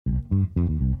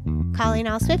Calling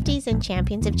all Swifties and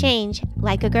champions of change,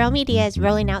 Like a Girl Media is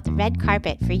rolling out the red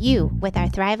carpet for you with our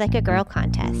Thrive Like a Girl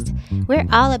contest. We're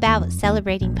all about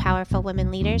celebrating powerful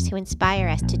women leaders who inspire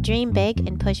us to dream big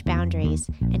and push boundaries.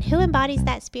 And who embodies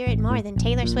that spirit more than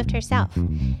Taylor Swift herself?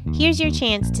 Here's your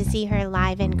chance to see her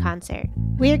live in concert.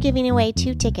 We're giving away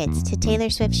 2 tickets to Taylor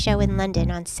Swift's show in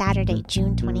London on Saturday,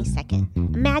 June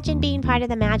 22nd. Imagine being part of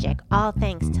the magic, all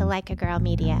thanks to Like a Girl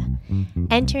Media.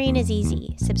 Entering is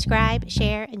easy. Subscribe,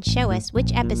 share, and show us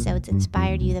which episodes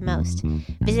inspired you the most.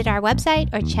 Visit our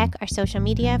website or check our social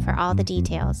media for all the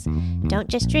details. Don't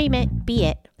just dream it, be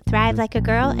it. Thrive like a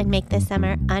girl and make this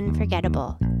summer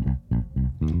unforgettable.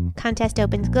 Contest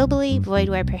opens globally, void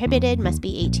where prohibited, must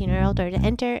be 18 or older to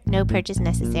enter, no purchase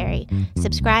necessary.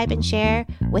 Subscribe and share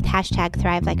with hashtag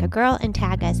Thrive Like a Girl and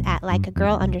tag us at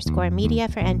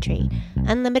likeagirl_media for entry.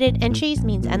 Unlimited entries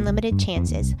means unlimited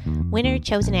chances. Winner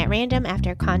chosen at random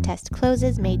after contest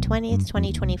closes May 20th,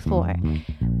 2024.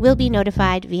 Will be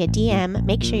notified via DM.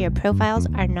 Make sure your profiles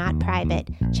are not private.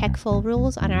 Check full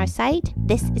rules on our site.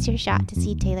 This is your shot to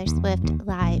see Taylor Swift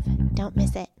live. Don't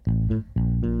miss it.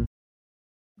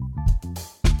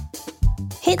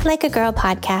 Hit Like a Girl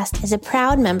podcast is a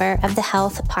proud member of the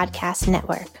Health Podcast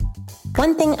Network.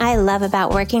 One thing I love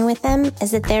about working with them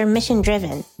is that they're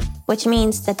mission-driven, which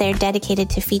means that they're dedicated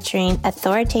to featuring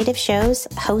authoritative shows,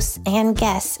 hosts, and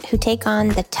guests who take on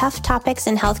the tough topics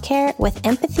in healthcare with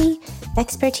empathy,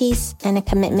 expertise, and a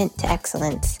commitment to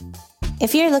excellence.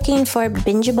 If you're looking for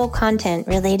bingeable content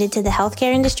related to the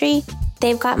healthcare industry,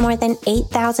 they've got more than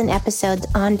 8,000 episodes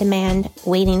on demand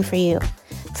waiting for you.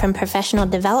 From professional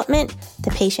development,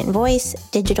 the patient voice,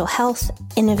 digital health,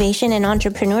 innovation and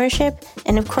entrepreneurship,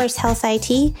 and of course, health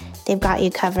IT, they've got you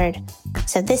covered.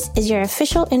 So this is your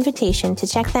official invitation to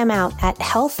check them out at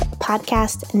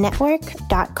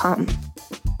healthpodcastnetwork.com.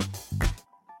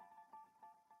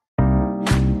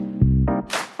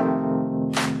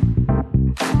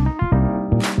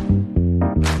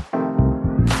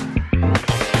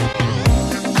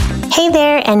 Hey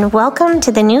there, and welcome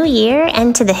to the new year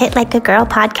and to the Hit Like a Girl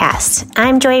podcast.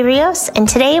 I'm Joy Rios, and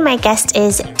today my guest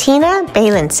is Tina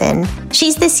Bailenson.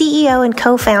 She's the CEO and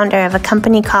co-founder of a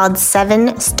company called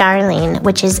 7Starling,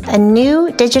 which is a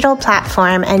new digital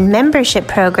platform and membership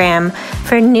program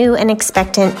for new and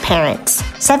expectant parents.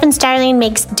 7Starling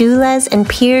makes doulas and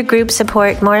peer group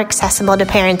support more accessible to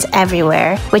parents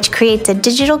everywhere, which creates a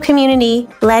digital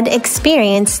community-led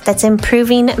experience that's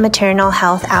improving maternal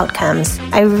health outcomes.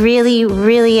 I really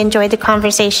enjoyed the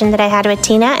conversation that I had with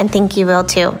Tina, and think you will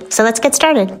too. So let's get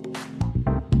started.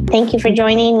 Thank you for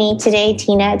joining me today,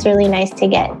 Tina. It's really nice to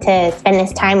get to spend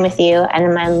this time with you,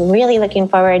 and I'm really looking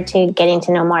forward to getting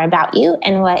to know more about you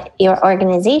and what your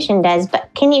organization does. But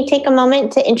can you take a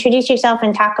moment to introduce yourself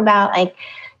and talk about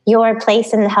your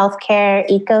place in the healthcare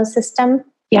ecosystem?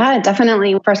 Yeah,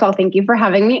 definitely. First of all, thank you for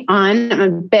having me on. I'm a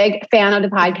big fan of the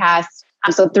podcast.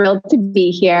 I'm so thrilled to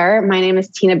be here. My name is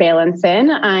Tina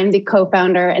Bailenson. I'm the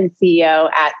co-founder and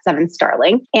CEO at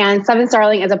 7Starling. And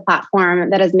 7Starling is a platform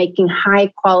that is making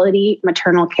high quality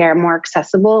maternal care more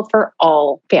accessible for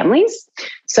all families.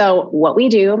 So what we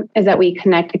do is that we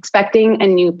connect expecting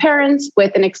and new parents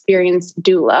with an experienced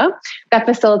doula that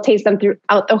facilitates them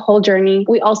throughout the whole journey.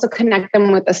 We also connect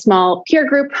them with a small peer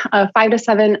group of 5 to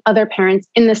 7 other parents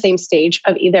in the same stage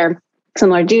of either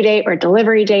similar due date or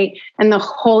delivery date. And the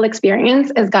whole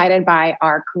experience is guided by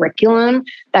our curriculum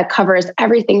that covers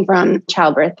everything from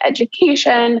childbirth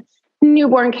education,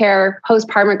 newborn care,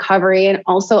 postpartum recovery, and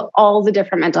also all the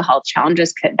different mental health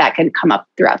challenges that can come up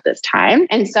throughout this time.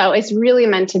 And so it's really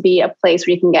meant to be a place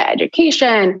where you can get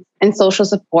education and social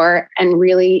support and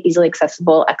really easily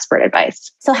accessible expert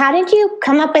advice. So how did you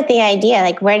come up with the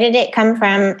idea? Where did it come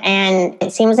from? And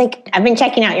it seems like I've been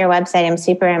checking out your website. I'm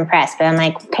super impressed, but I'm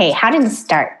like, okay, how did this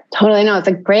start? Totally. No, it's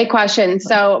a great question.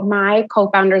 So my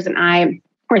co-founders and I,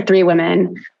 we're 3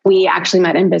 women. We actually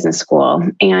met in business school.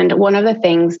 And one of the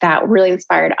things that really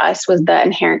inspired us was the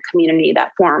inherent community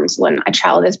that forms when a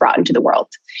child is brought into the world.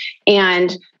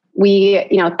 And we,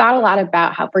 thought a lot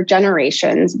about how for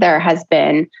generations, there has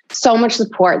been so much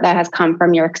support that has come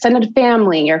from your extended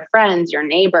family, your friends, your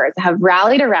neighbors have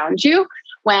rallied around you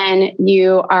when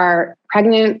you are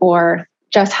pregnant or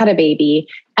just had a baby.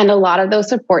 And a lot of those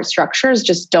support structures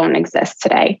just don't exist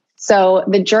today. So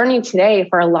the journey today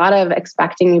for a lot of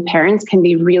expecting new parents can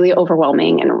be really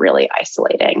overwhelming and really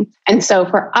isolating. And so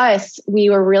for us,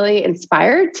 we were really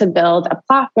inspired to build a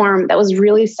platform that was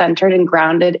really centered and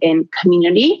grounded in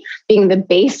community being the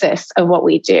basis of what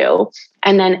we do.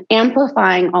 And then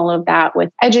amplifying all of that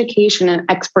with education and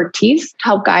expertise to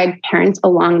help guide parents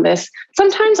along this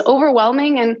sometimes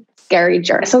overwhelming and scary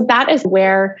journey. So that is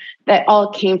where that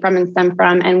all came from and stemmed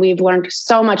from. And we've learned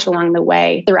so much along the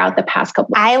way throughout the past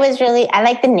couple. I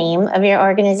like the name of your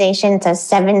organization. So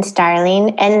Seven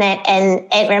Starling. And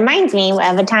it reminds me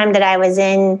of a time that I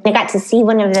got to see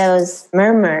one of those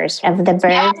murmurs of the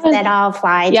birds that all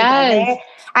fly together.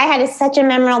 I had such a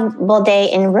memorable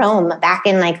day in Rome back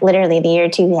in literally the year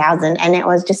 2000. And it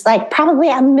was just probably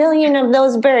 1 million of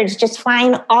those birds just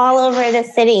flying all over the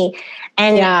city.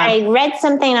 And I read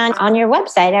something on your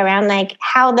website around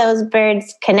how those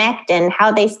birds connect and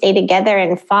how they stay together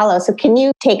and follow. So can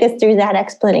you take us through that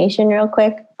explanation real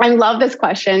quick? I love this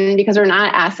question because we're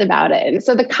not asked about it.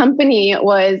 So the company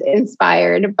was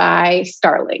inspired by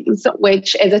starlings,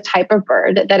 which is a type of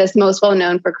bird that is most well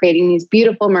known for creating these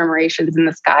beautiful murmurations in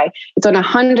the sky. It's when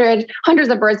hundreds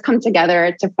of birds come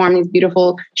together to form these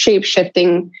beautiful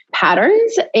shape-shifting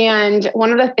patterns. And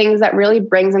one of the things that really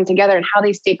brings them together and how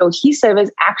they stay cohesive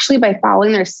is actually by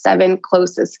following their 7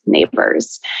 closest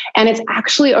neighbors. And it's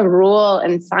actually a rule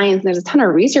in science. And there's a ton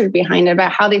of research behind it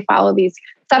about how they follow these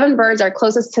 7 birds are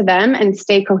closest to them and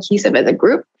stay cohesive as a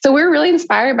group. So we're really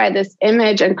inspired by this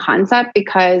image and concept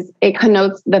because it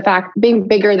connotes the fact being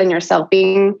bigger than yourself,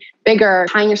 being bigger,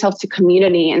 tying yourself to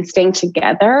community and staying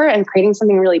together and creating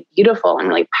something really beautiful and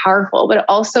really powerful. But it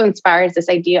also inspires this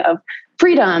idea of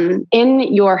freedom in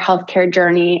your healthcare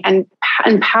journey and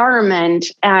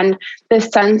empowerment and this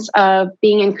sense of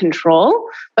being in control,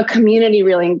 but community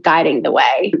really guiding the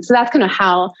way. So that's kind of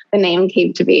how the name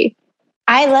came to be.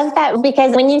 I love that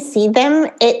because when you see them,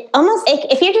 it almost,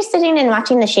 if you're just sitting and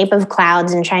watching the shape of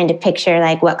clouds and trying to picture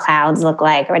what clouds look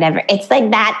like or whatever, it's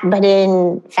like that, but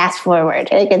in fast forward.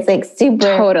 It's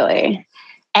super. Totally.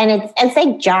 And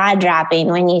it's jaw dropping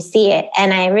when you see it.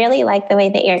 And I really like the way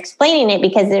that you're explaining it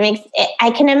because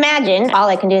I can imagine, all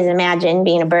I can do is imagine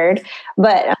being a bird,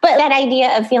 but that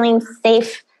idea of feeling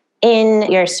safe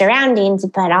in your surroundings,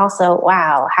 but also,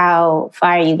 wow, how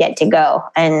far you get to go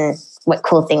and what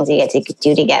cool things you get to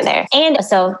do together. And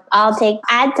so I'll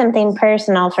add something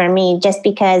personal for me just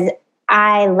because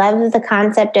I love the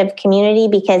concept of community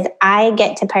because I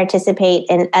get to participate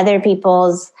in other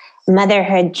people's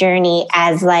motherhood journey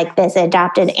as this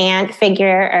adopted aunt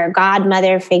figure or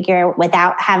godmother figure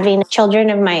without having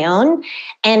children of my own.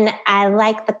 And I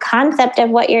like the concept of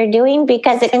what you're doing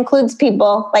because it includes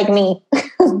people like me.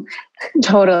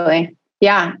 Totally.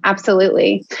 Yeah,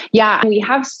 absolutely. Yeah. We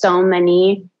have so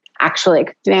many actually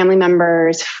family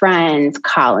members, friends,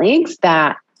 colleagues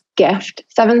that gift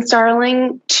Seven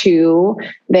Starling to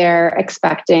their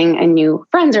expecting and new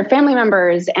friends or family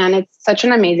members. And it's such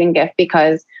an amazing gift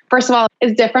because first of all,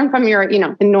 it's different from your,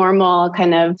 the normal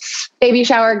kind of baby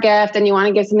shower gift. And you want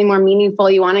to give something more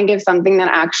meaningful. You want to give something that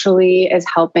actually is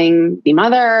helping the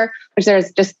mother, which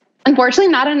there's just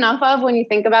unfortunately not enough of when you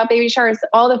think about baby showers.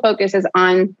 All the focus is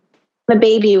on the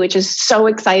baby, which is so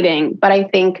exciting. But I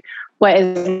think what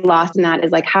is lost in that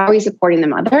is how are we supporting the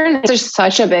mother? And there's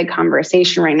such a big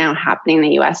conversation right now happening in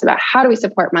the US about how do we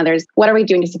support mothers? What are we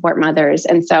doing to support mothers?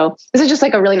 And so this is just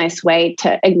a really nice way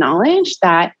to acknowledge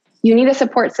that you need a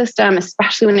support system,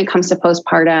 especially when it comes to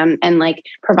postpartum and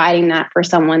providing that for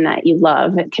someone that you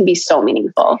love. It can be so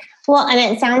meaningful. Well, and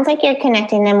it sounds like you're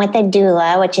connecting them with a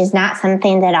doula, which is not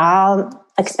something that all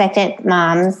expectant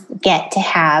moms get to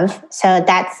have. So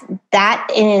that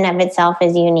in and of itself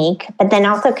is unique. But then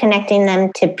also connecting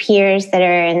them to peers that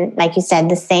are in, like you said,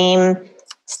 the same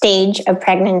stage of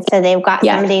pregnancy. So they've got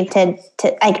somebody to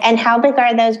and how big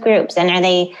are those groups? And are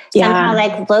they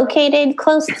somehow located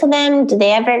close to them? Do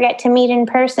they ever get to meet in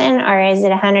person or is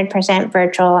it 100%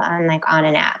 virtual on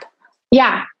an app?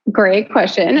 Yeah, great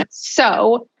question.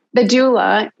 So the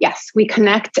doula, yes, we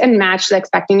connect and match the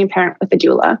expecting new parent with the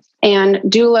doula. And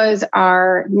doulas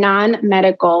are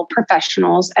non-medical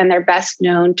professionals, and they're best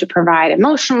known to provide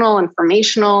emotional,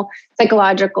 informational,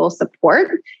 psychological support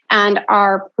and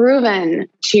are proven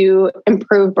to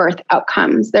improve birth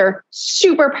outcomes. They're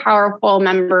super powerful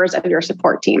members of your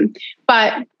support team.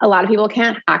 But a lot of people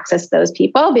can't access those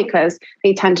people because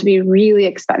they tend to be really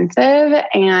expensive,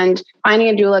 and finding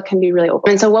a doula can be really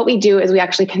open. And so what we do is we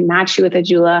actually can match you with a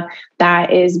doula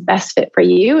that is best fit for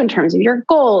you in terms of your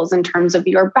goals, in terms of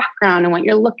your background and what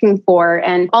you're looking for,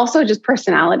 and also just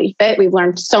personality fit. We've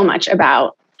learned so much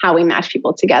about how we match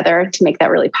people together to make that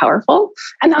really powerful.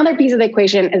 And the other piece of the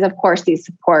equation is, of course, these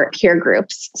support peer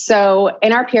groups. So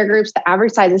in our peer groups, the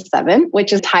average size is 7,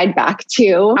 which is tied back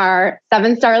to our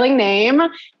Seven Starling name.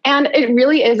 And it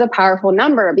really is a powerful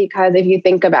number because if you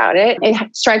think about it,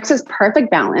 it strikes this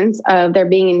perfect balance of there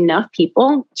being enough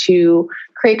people to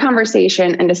create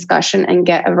conversation and discussion and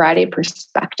get a variety of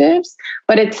perspectives,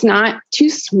 but it's not too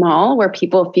small where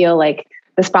people feel like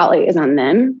the spotlight is on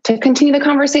them to continue the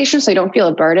conversation so you don't feel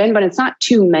a burden, but it's not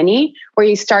too many where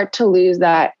you start to lose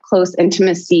that close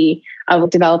intimacy of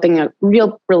developing a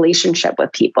real relationship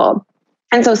with people.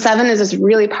 And so 7 is this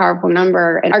really powerful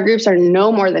number. And our groups are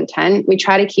no more than 10. We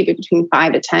try to keep it between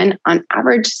 5 to 10, on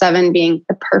average, 7 being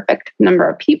the perfect number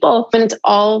of people. And it's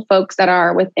all folks that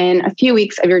are within a few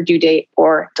weeks of your due date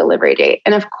or delivery date.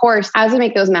 And of course, as we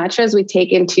make those matches, we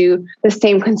take into the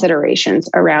same considerations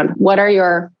around what are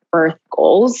your birth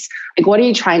goals? Like, what are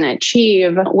you trying to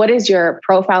achieve? What is your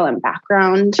profile and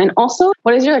background? And also,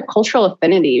 what is your cultural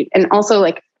affinity? And also,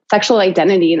 like, sexual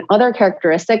identity and other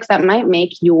characteristics that might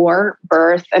make your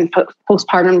birth and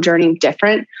postpartum journey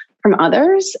different from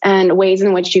others, and ways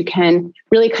in which you can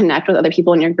really connect with other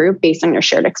people in your group based on your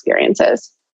shared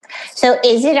experiences. So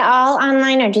is it all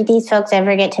online, or do these folks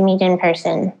ever get to meet in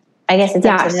person? I guess it's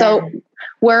up to them.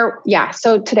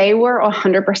 So today we're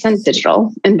 100%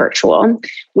 digital and virtual.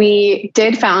 We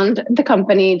did found the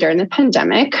company during the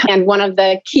pandemic. And one of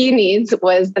the key needs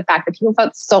was the fact that people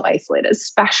felt so isolated,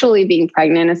 especially being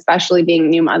pregnant, especially being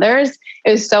new mothers.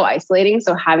 It was so isolating.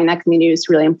 So having that community is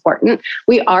really important.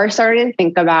 We are starting to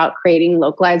think about creating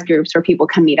localized groups where people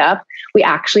can meet up. We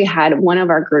actually had one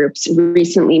of our groups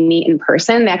recently meet in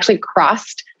person. They actually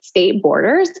crossed state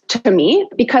borders to meet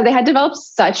because they had developed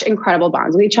such incredible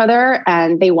bonds with each other,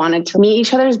 and they wanted to meet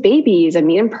each other's babies and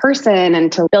meet in person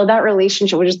and to build that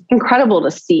relationship, which is incredible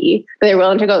to see. But they're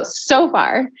willing to go so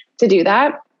far to do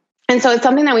that. And so it's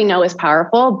something that we know is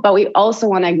powerful, but we also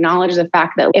want to acknowledge the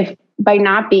fact that if by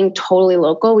not being totally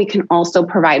local, we can also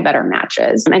provide better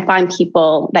matches and find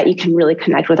people that you can really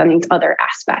connect with on these other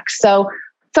aspects. So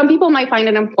some people might find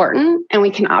it important, and we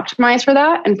can optimize for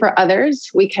that. And for others,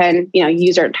 we can,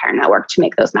 use our entire network to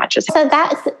make those matches. So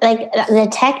that's like the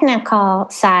technical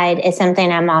side is something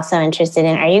I'm also interested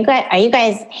in. Are you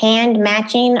guys hand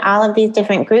matching all of these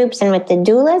different groups and with the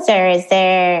doulas, or is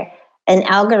there an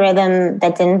algorithm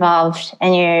that's involved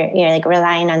and you're like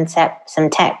relying on some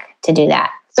tech to do that?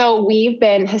 So we've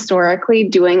been historically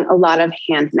doing a lot of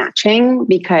hand matching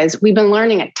because we've been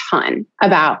learning a ton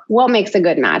about what makes a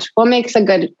good match, what makes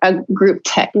a group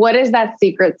tick. What is that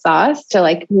secret sauce to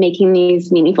like making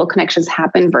these meaningful connections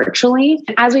happen virtually?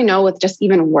 As we know, with just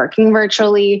even working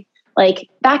virtually, like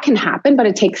that can happen, but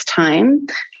it takes time.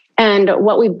 And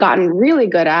what we've gotten really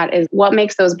good at is what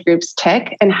makes those groups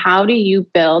tick, and how do you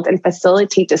build and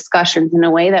facilitate discussions in a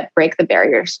way that break the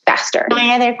barriers faster.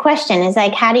 My other question is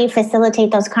like, how do you facilitate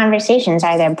those conversations?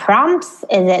 Are there prompts?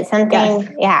 Is it something?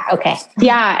 Yes. Yeah. Okay.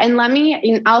 Yeah. And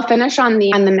I'll finish on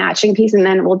the matching piece, and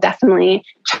then we'll definitely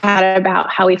chat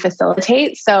about how we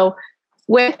facilitate. So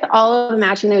with all of the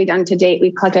matching that we've done to date,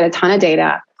 we've collected a ton of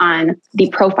data on the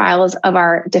profiles of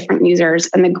our different users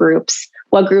and the groups,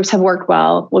 what groups have worked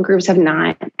well, what groups have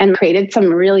not, and created some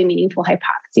really meaningful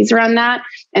hypotheses around that.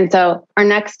 And so our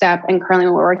next step, and currently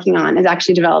what we're working on, is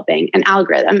actually developing an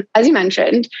algorithm, as you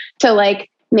mentioned, to like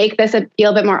make this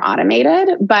feel a bit more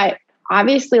automated. But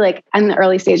obviously, like in the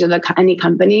early stage of any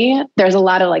company, there's a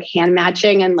lot of like hand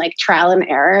matching and like trial and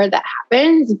error that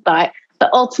happens. But the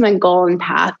ultimate goal and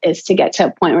path is to get to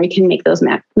a point where you can make those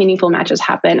meaningful matches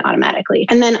happen automatically.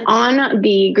 And then on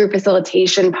the group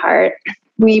facilitation part,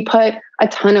 we put a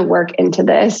ton of work into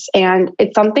this. And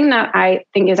it's something that I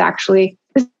think is actually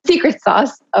the secret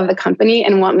sauce of the company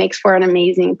and what makes for an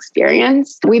amazing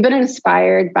experience. We've been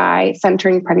inspired by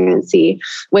Centering Pregnancy,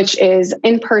 which is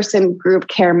in-person group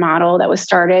care model that was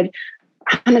started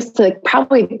honestly,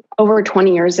 probably over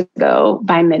 20 years ago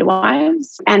by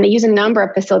midwives. And they use a number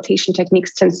of facilitation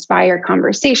techniques to inspire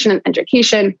conversation and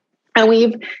education. And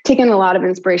we've taken a lot of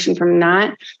inspiration from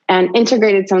that and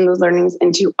integrated some of those learnings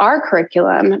into our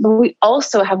curriculum. But we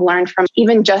also have learned from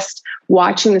even just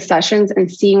watching the sessions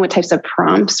and seeing what types of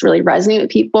prompts really resonate with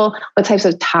people, what types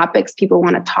of topics people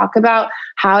want to talk about,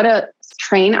 how to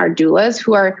train our doulas,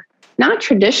 who are not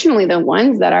traditionally the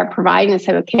ones that are providing this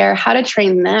type of care, how to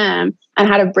train them and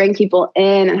how to bring people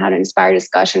in and how to inspire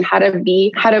discussion, how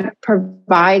to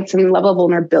provide some level of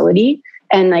vulnerability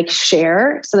and like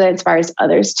share so that it inspires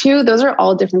others too. Those are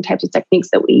all different types of techniques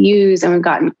that we use and we've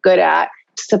gotten good at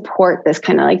to support this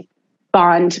kind of like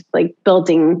bond, like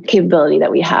building capability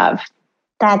that we have.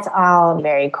 That's all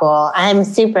very cool. I'm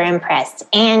super impressed.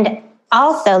 And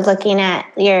also looking at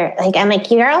you're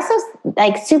also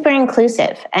like super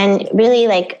inclusive and really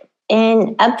like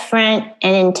upfront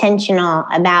and intentional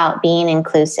about being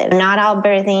inclusive. Not all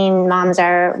birthing moms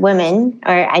are women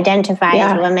or identify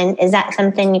as women. Is that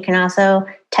something you can also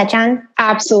touch on?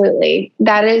 Absolutely.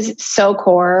 That is so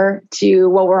core to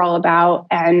what we're all about.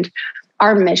 And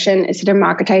our mission is to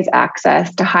democratize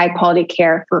access to high quality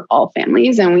care for all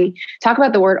families. And we talk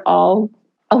about the word all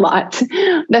a lot.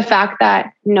 The fact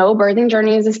that no birthing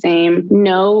journey is the same,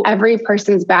 no, every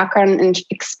person's background and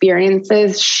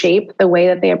experiences shape the way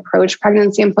that they approach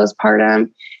pregnancy and postpartum.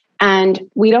 And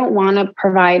we don't want to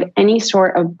provide any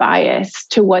sort of bias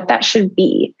to what that should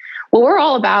be. What we're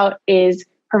all about is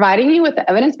providing you with the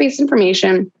evidence-based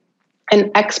information,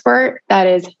 an expert that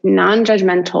is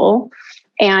non-judgmental,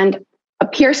 and a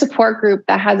peer support group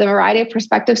that has a variety of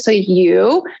perspectives so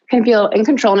you can feel in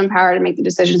control and empowered to make the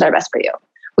decisions that are best for you.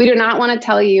 We do not want to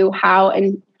tell you how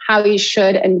you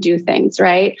should and do things,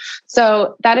 right?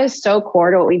 So that is so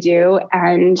core to what we do.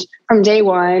 And from day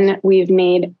one, we've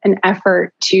made an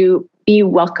effort to be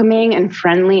welcoming and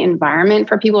friendly environment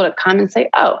for people to come and say,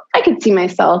 oh, I can see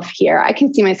myself here. I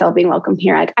can see myself being welcome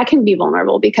here. I can be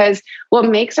vulnerable, because what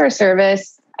makes our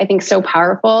service, I think, so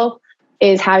powerful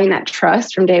is having that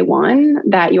trust from day one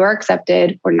that you are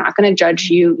accepted. We're not going to judge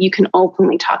you. You can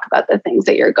openly talk about the things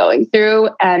that you're going through,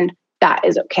 and that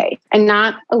is okay. And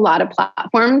not a lot of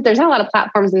platforms. There's not a lot of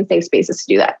platforms and safe spaces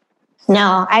to do that.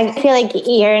 No, I feel like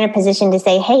you're in a position to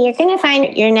say, hey, you're going to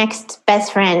find your next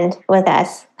best friend with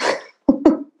us.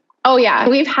 Oh, yeah.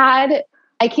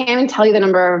 I can't even tell you the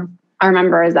number of our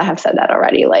members that have said that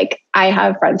already. Like, I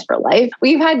have friends for life.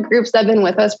 We've had groups that have been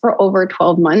with us for over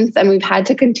 12 months, and we've had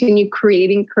to continue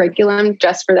creating curriculum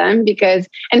just for them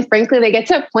and frankly, they get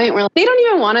to a point where they don't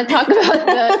even want to talk about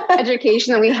the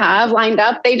education that we have lined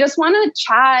up. They just want to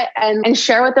chat and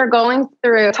share what they're going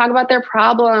through, talk about their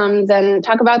problems and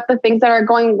talk about the things that are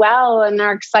going well and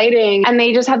are exciting. And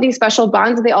they just have these special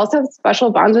bonds. They also have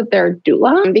special bonds with their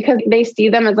doula because they see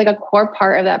them as like a core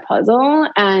part of that puzzle.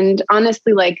 And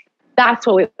honestly, like, that's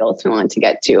what we ultimately want to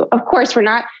get to. Of course, we're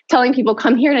not telling people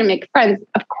come here to make friends,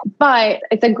 but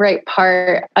it's a great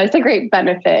part. It's a great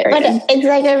benefit. But it's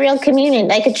like a real community,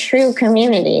 like a true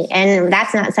community. And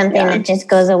that's not something that just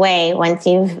goes away once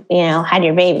you've, had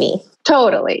your baby.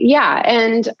 Totally. Yeah.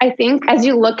 And I think as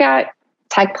you look at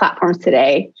tech platforms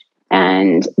today,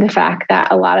 and the fact that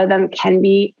a lot of them can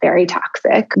be very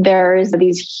toxic. There's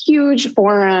these huge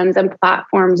forums and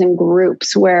platforms and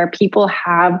groups where people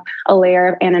have a layer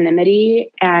of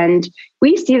anonymity. And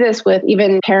we see this with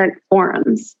even parent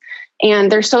forums.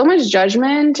 And there's so much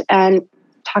judgment and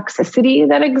toxicity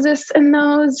that exists in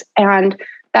those. And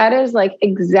that is like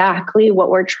exactly what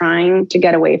we're trying to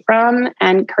get away from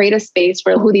and create a space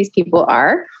for who these people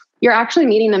are. You're actually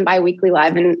meeting them bi-weekly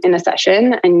live in a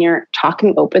session, and you're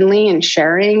talking openly and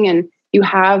sharing, and you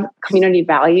have community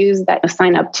values that you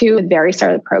sign up to at the very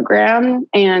start of the program.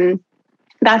 And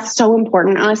that's so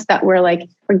important to us that we're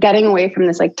getting away from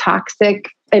this like toxic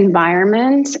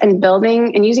environment and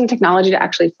building and using technology to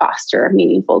actually foster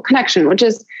meaningful connection, which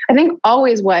is, I think,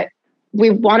 always what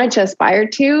we wanted to aspire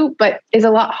to, but is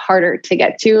a lot harder to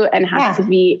get to and has to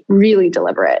be really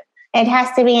deliberate. It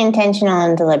has to be intentional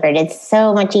and deliberate. It's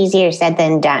so much easier said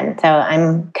than done. So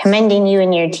I'm commending you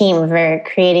and your team for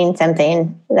creating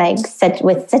something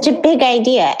with such a big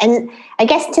idea. And I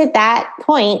guess to that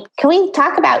point, can we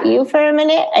talk about you for a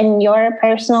minute and your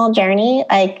personal journey?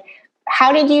 Like,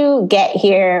 how did you get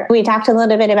here? We talked a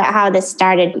little bit about how this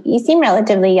started. You seem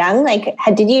relatively young.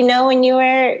 Did you know when you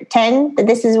were 10 that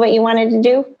this is what you wanted to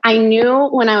do? I knew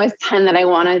when I was 10 that I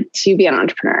wanted to be an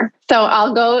entrepreneur. So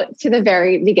I'll go to the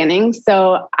very beginning.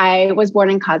 So I was born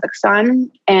in Kazakhstan,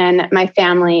 and my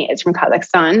family is from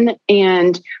Kazakhstan.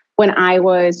 And when I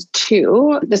was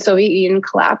 2, the Soviet Union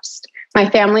collapsed. My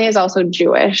family is also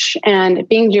Jewish, and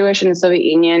being Jewish in the Soviet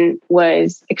Union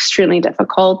was extremely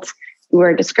difficult. We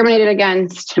were discriminated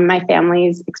against. My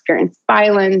family's experienced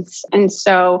violence. And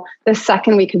so the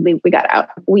second we could leave, we got out.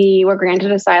 We were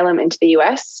granted asylum into the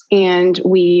US, and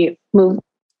we moved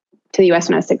to the US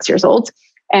when I was 6 years old.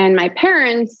 And my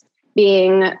parents,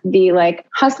 being the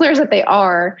hustlers that they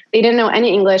are, they didn't know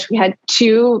any English. We had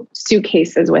 2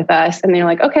 suitcases with us, and they're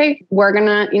like, okay, we're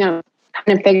gonna,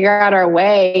 kind of figure out our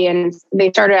way. And they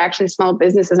started actually small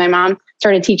businesses. My mom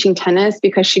started teaching tennis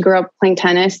because she grew up playing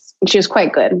tennis, and she was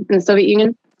quite good in the Soviet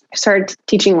Union. Started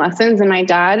teaching lessons, and my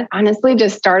dad honestly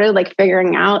just started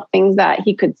figuring out things that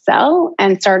he could sell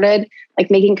and started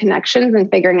making connections and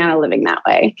figuring out a living that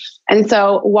way. And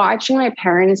so watching my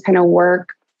parents kind of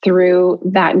work through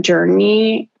that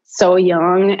journey so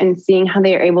young and seeing how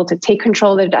they are able to take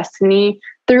control of their destiny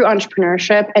through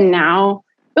entrepreneurship and now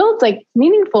build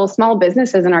meaningful small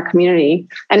businesses in our community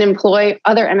and employ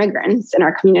other immigrants in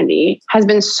our community has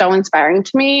been so inspiring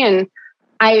to me. And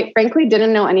I frankly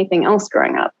didn't know anything else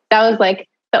growing up. That was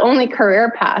the only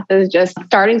career path is just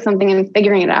starting something and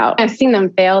figuring it out. I've seen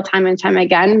them fail time and time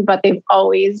again, but they've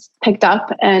always picked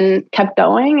up and kept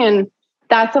going. And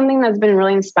that's something that's been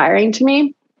really inspiring to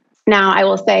me. Now, I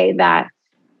will say that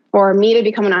for me to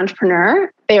become an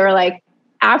entrepreneur, they were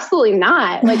absolutely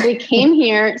not. Like, we came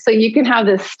here so you can have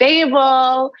this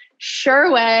stable,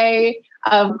 sure way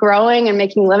of growing and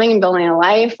making a living and building a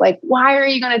life. Like, why are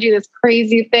you going to do this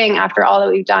crazy thing after all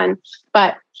that we've done?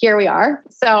 But here we are.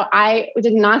 So I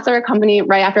did not start a company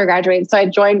right after I graduated. So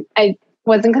I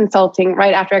was in consulting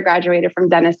right after I graduated from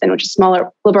Denison, which is a smaller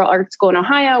liberal arts school in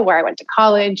Ohio, where I went to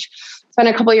college. Spent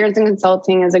a couple of years in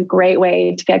consulting as a great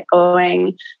way to get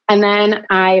going. And then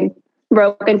I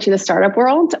broke into the startup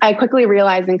world. I quickly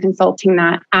realized in consulting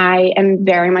that I am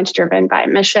very much driven by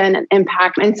mission and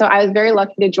impact. And so I was very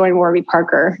lucky to join Warby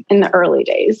Parker in the early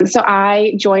days. So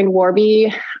I joined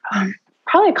Warby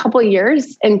probably a couple of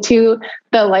years into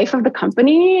the life of the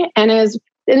company, and is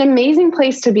an amazing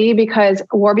place to be because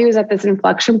Warby was at this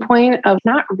inflection point of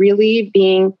not really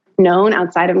being known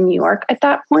outside of New York at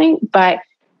that point, but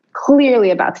clearly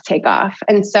about to take off.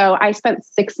 And so I spent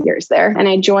 6 years there, and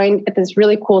I joined at this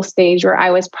really cool stage where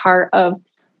I was part of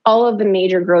all of the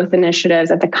major growth initiatives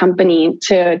at the company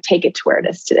to take it to where it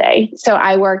is today. So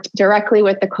I worked directly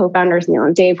with the co-founders, Neil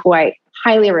and Dave, who I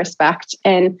highly respect,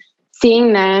 and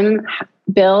seeing them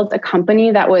build a company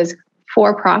that was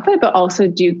for profit, but also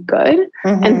do good,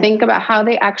 and think about how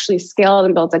they actually scaled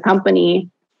and built a company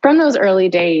from those early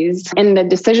days. And the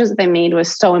decisions that they made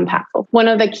was so impactful. One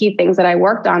of the key things that I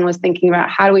worked on was thinking about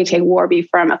how do we take Warby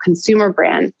from a consumer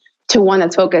brand to one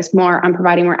that's focused more on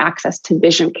providing more access to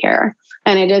vision care.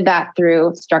 And I did that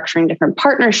through structuring different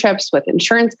partnerships with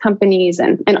insurance companies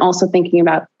and also thinking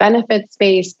about benefits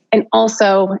space, and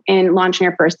also in launching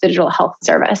our first digital health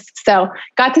service. So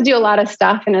got to do a lot of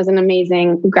stuff, and it was an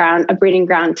amazing a breeding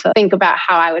ground to think about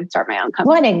how I would start my own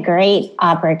company. What a great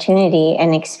opportunity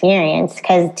and experience,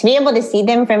 because to be able to see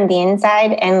them from the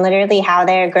inside and literally how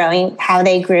they're growing, how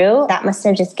they grew, that must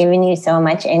have just given you so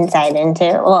much insight into,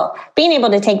 well, being able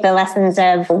to take the lessons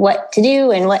of what to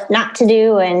do and what not to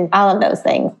do and all of those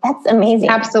things. That's amazing.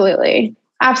 Absolutely.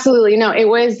 Absolutely. No, it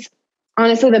was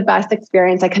honestly the best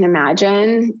experience I can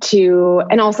imagine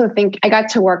and also think I got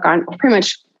to work on pretty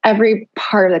much every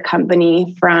part of the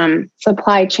company, from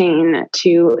supply chain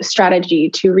to strategy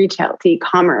to retail to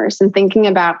e-commerce, and thinking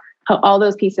about how all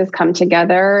those pieces come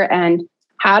together and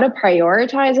how to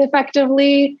prioritize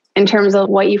effectively in terms of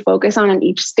what you focus on at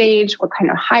each stage, what kind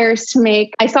of hires to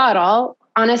make. I saw it all.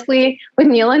 Honestly, with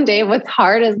Neil and Dave, what's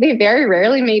hard is they very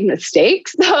rarely made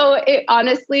mistakes. So it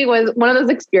honestly was one of those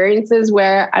experiences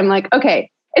where I'm like,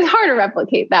 okay, it's hard to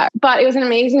replicate that. But it was an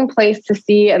amazing place to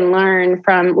see and learn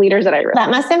from leaders that I really. That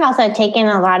must have also taken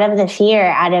a lot of the fear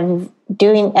out of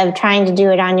trying to do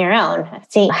it on your own.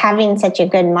 See, having such a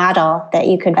good model that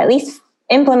you could at least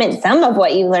implement some of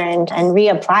what you learned and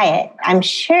reapply it. I'm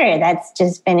sure that's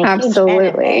just been a huge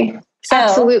benefit.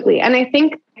 Absolutely. And I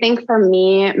think for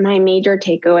me, my major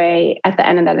takeaway at the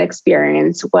end of that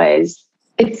experience was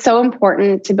it's so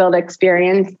important to build an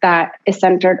experience that is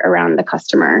centered around the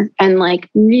customer, and like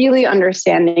really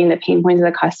understanding the pain points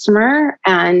of the customer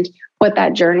and what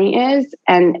that journey is.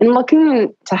 And looking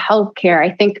into healthcare,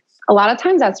 I think a lot of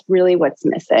times that's really what's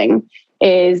missing,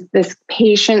 is this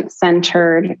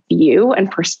patient-centered view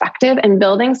and perspective, and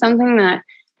building something that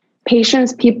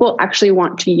people actually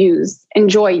want to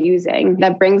enjoy using,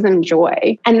 that brings them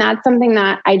joy. And that's something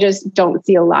that I just don't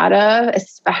see a lot of,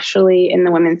 especially in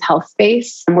the women's health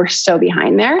space. We're so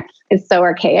behind there. It's so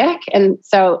archaic. And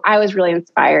so I was really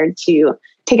inspired to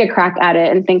take a crack at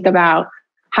it and think about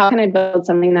how can I build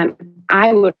something that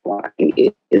I would want to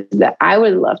use, that I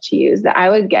would love to use, that I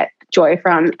would get joy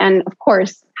from, and of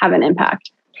course, have an impact.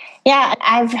 Yeah,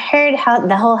 I've heard how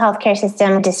the whole healthcare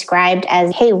system described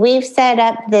as, hey, we've set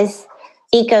up this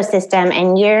ecosystem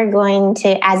and you're going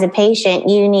to, as a patient,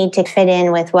 you need to fit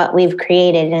in with what we've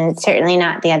created. And it's certainly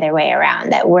not the other way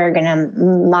around, that we're going to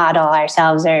model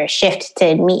ourselves or shift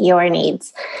to meet your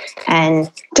needs.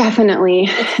 And definitely.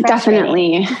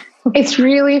 It's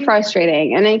really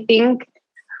frustrating. And I think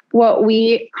what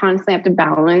we constantly have to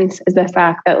balance is the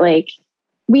fact that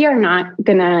we are not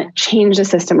going to change the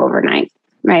system overnight.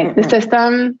 Right. Mm-hmm. The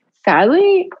system,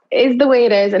 sadly, is the way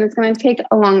it is, and it's going to take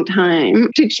a long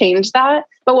time to change that.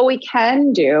 But what we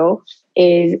can do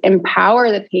is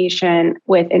empower the patient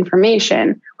with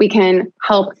information. We can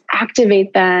help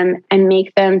activate them and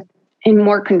make them in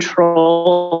more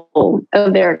control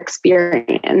of their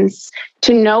experience,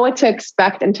 to know what to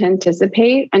expect and to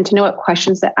anticipate, and to know what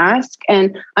questions to ask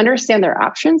and understand their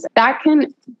options. That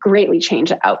can greatly change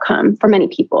the outcome for many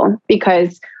people,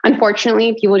 because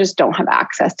unfortunately, people just don't have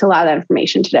access to a lot of that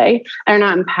information today and are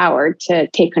not empowered to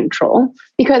take control,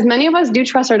 because many of us do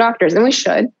trust our doctors, and we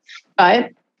should,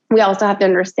 but we also have to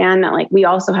understand that we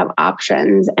also have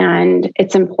options, and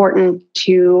it's important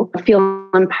to feel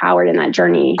empowered in that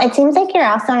journey. It seems like you're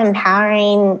also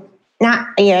empowering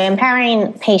you're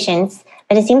empowering patients,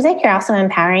 but it seems like you're also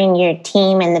empowering your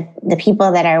team and the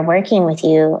people that are working with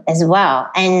you as well.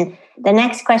 And the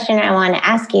next question I want to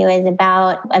ask you is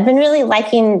about, I've been really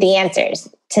liking the answers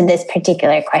to this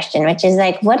particular question, which is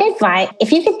like, what advice,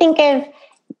 if you could think of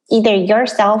either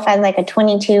yourself as like a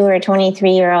 22 or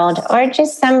 23-year-old, or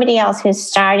just somebody else who's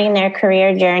starting their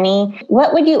career journey,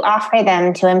 what would you offer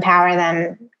them to empower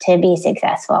them to be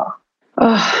successful?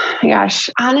 Oh my gosh.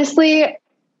 Honestly,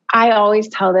 I always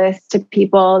tell this to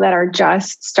people that are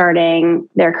just starting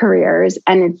their careers,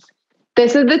 and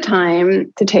this is the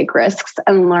time to take risks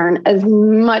and learn as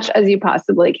much as you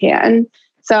possibly can.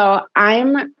 So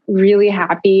I'm really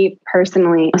happy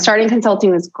personally. Starting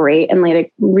consulting was great and laid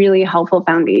a really helpful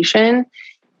foundation.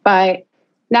 But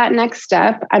that next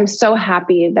step, I'm so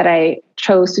happy that I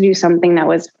chose to do something that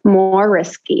was more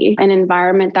risky, an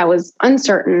environment that was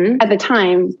uncertain. At the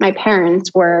time, my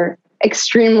parents were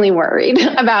extremely worried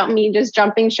about me just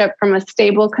jumping ship from a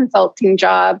stable consulting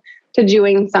job to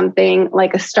doing something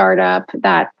like a startup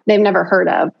that they've never heard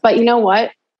of. But you know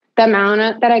what? The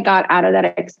amount that I got out of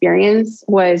that experience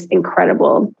was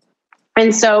incredible.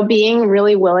 And so being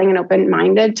really willing and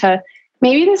open-minded to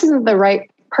maybe this isn't the right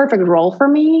perfect role for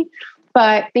me,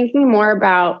 but thinking more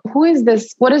about who is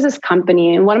this, what is this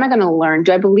company, and what am I going to learn?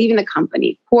 Do I believe in the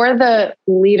company? Who are the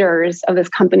leaders of this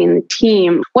company and the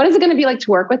team? What is it going to be like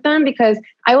to work with them? Because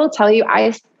I will tell you,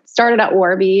 I started at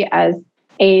Warby as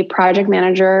a project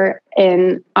manager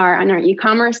in our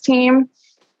e-commerce team.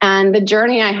 And the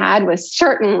journey I had was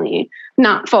certainly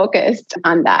not focused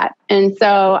on that. And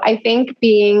so I think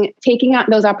taking out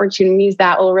those opportunities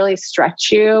that will really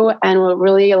stretch you and will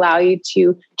really allow you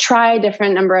to try a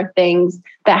different number of things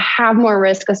that have more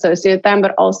risk associated with them,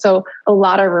 but also a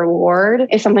lot of reward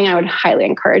is something I would highly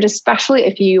encourage, especially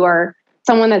if you are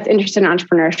someone that's interested in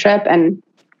entrepreneurship and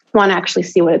want to actually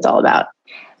see what it's all about.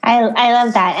 I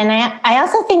love that. And I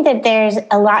also think that there's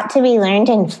a lot to be learned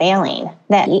in failing,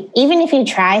 that even if you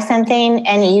try something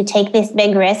and you take this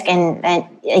big risk and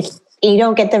you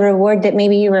don't get the reward that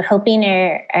maybe you were hoping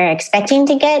or expecting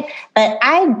to get, but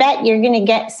I bet you're going to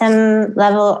get some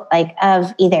level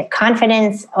of either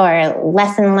confidence or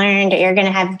lesson learned, or you're going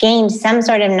to have gained some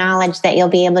sort of knowledge that you'll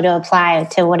be able to apply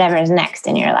to whatever is next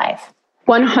in your life.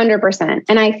 100%.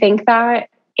 And I think that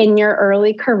in your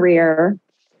early career,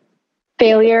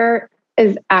 failure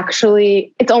is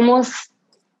it's almost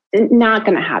not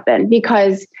going to happen,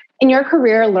 because in your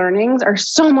career, learnings are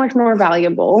so much more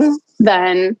valuable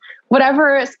than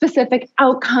whatever specific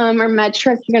outcome or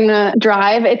metric you're going to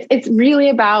drive. It's really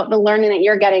about the learning that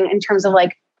you're getting in terms of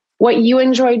like what you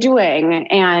enjoy doing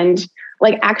and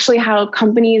like actually how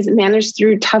companies manage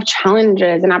through tough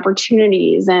challenges and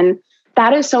opportunities. And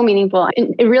that is so meaningful.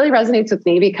 And it really resonates with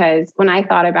me because when I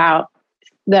thought about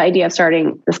the idea of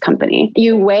starting this company,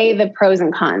 you weigh the pros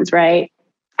and cons, right?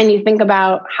 And you think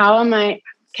about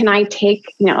can I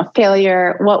take, a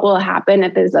failure? What will happen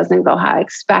if this doesn't go how I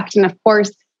expect? And of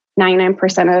course,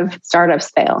 99% of startups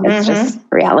fail. It's just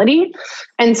reality.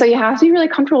 And so you have to be really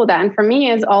comfortable with that. And for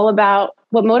me, it's all about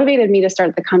what motivated me to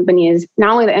start the company is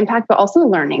not only the impact, but also the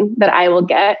learning that I will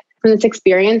get from this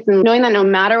experience, and knowing that no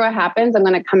matter what happens, I'm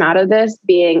going to come out of this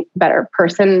being a better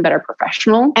person, better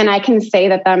professional. And I can say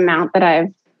that the amount that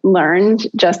I've learned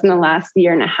just in the last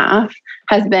year and a half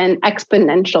has been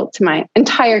exponential to my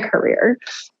entire career.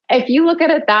 If you look at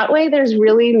it that way, there's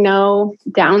really no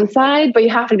downside, but you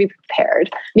have to be prepared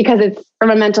because it's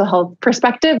from a mental health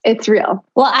perspective, it's real.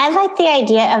 Well, I like the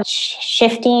idea of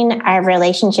shifting our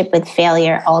relationship with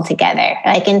failure altogether.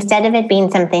 Like instead of it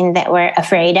being something that we're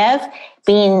afraid of,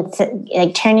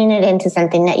 turning it into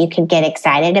something that you could get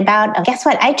excited about. Guess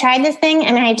what? I tried this thing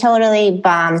and I totally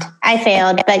bombed. I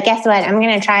failed, but guess what? I'm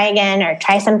going to try again or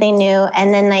try something new.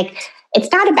 And then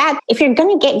it's not if you're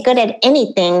going to get good at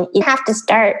anything, you have to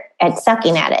start at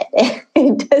sucking at it.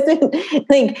 It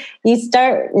doesn't you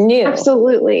start new.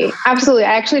 Absolutely. I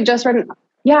actually just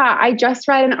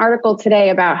read an article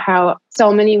today about how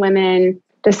so many women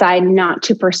decide not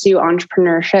to pursue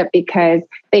entrepreneurship because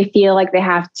they feel like they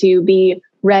have to be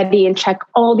ready and check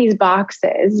all these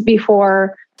boxes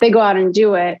before they go out and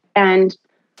do it. And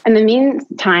in the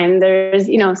meantime, there's,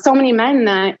 so many men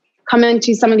that come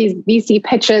into some of these VC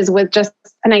pitches with just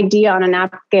an idea on a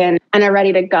napkin and are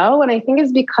ready to go. And I think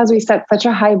it's because we set such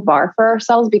a high bar for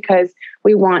ourselves because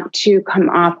we want to come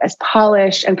off as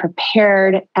polished and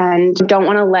prepared and don't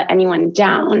want to let anyone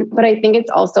down. But I think it's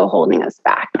also holding us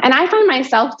back. And I find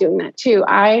myself doing that too.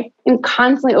 I am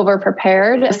constantly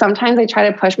over-prepared. Sometimes I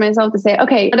try to push myself to say,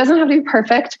 okay, it doesn't have to be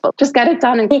perfect, but just get it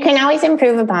done. You can always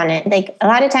improve upon it. A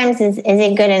lot of times, is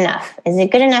it good enough? Is it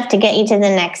good enough to get you to the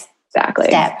next step?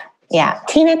 Yeah.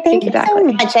 Tina, thank you so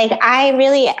much.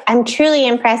 I'm truly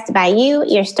impressed by you,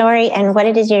 your story, and what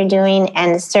it is you're doing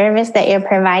and the service that you're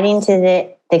providing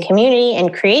to the community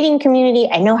and creating community.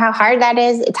 I know how hard that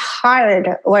is. It's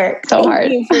hard work.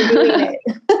 Thank you for doing it.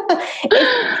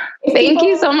 Thank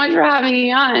you so much for having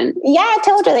me on. Yeah,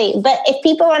 totally. But if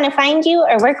people want to find you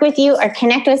or work with you or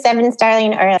connect with Seven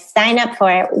Starling or sign up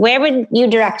for it, where would you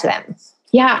direct them?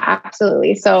 Yeah,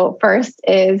 absolutely. So first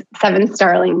is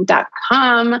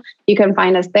sevenstarling.com. You can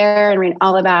find us there and read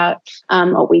all about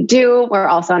what we do. We're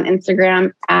also on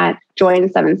Instagram at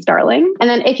Join Seven Starling. And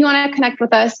then if you want to connect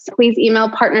with us, please email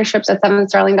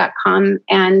partnerships@sevenstarling.com.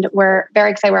 And we're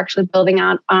very excited. We're actually building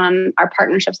out our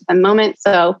partnerships at the moment.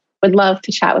 So would love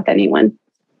to chat with anyone.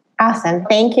 Awesome.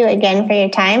 Thank you again for your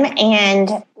time.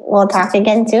 And we'll talk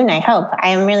again soon, I hope. I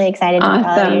am really excited to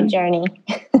follow your journey.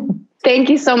 Thank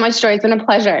you so much, Joy. It's been a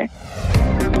pleasure.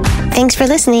 Thanks for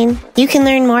listening. You can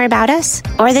learn more about us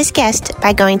or this guest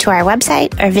by going to our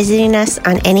website or visiting us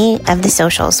on any of the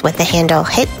socials with the handle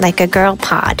Hit Like a Girl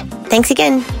Pod. Thanks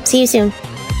again. See you soon.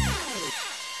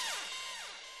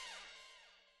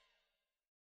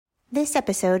 This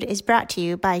episode is brought to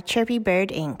you by Chirpy Bird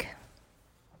Inc.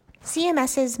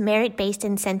 CMS's Merit-Based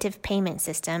Incentive Payment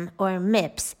System, or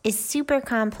MIPS, is super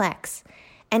complex.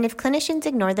 And if clinicians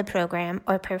ignore the program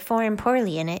or perform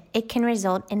poorly in it, it can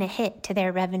result in a hit to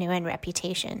their revenue and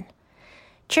reputation.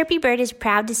 Chirpy Bird is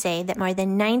proud to say that more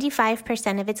than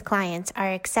 95% of its clients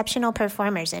are exceptional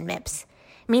performers in MIPS,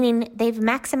 meaning they've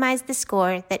maximized the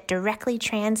score that directly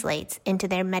translates into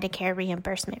their Medicare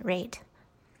reimbursement rate.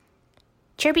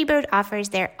 Chirpy Bird offers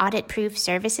their audit-proof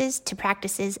services to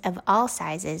practices of all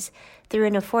sizes through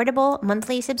an affordable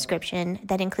monthly subscription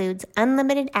that includes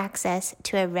unlimited access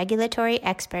to a regulatory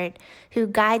expert who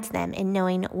guides them in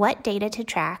knowing what data to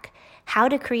track, how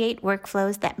to create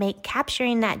workflows that make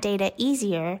capturing that data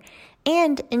easier,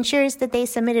 and ensures that they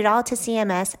submit it all to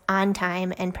CMS on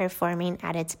time and performing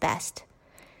at its best.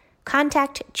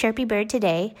 Contact Chirpy Bird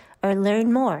today or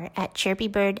learn more at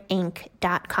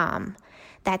chirpybirdinc.com.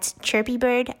 That's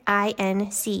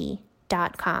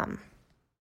chirpybirdinc.com.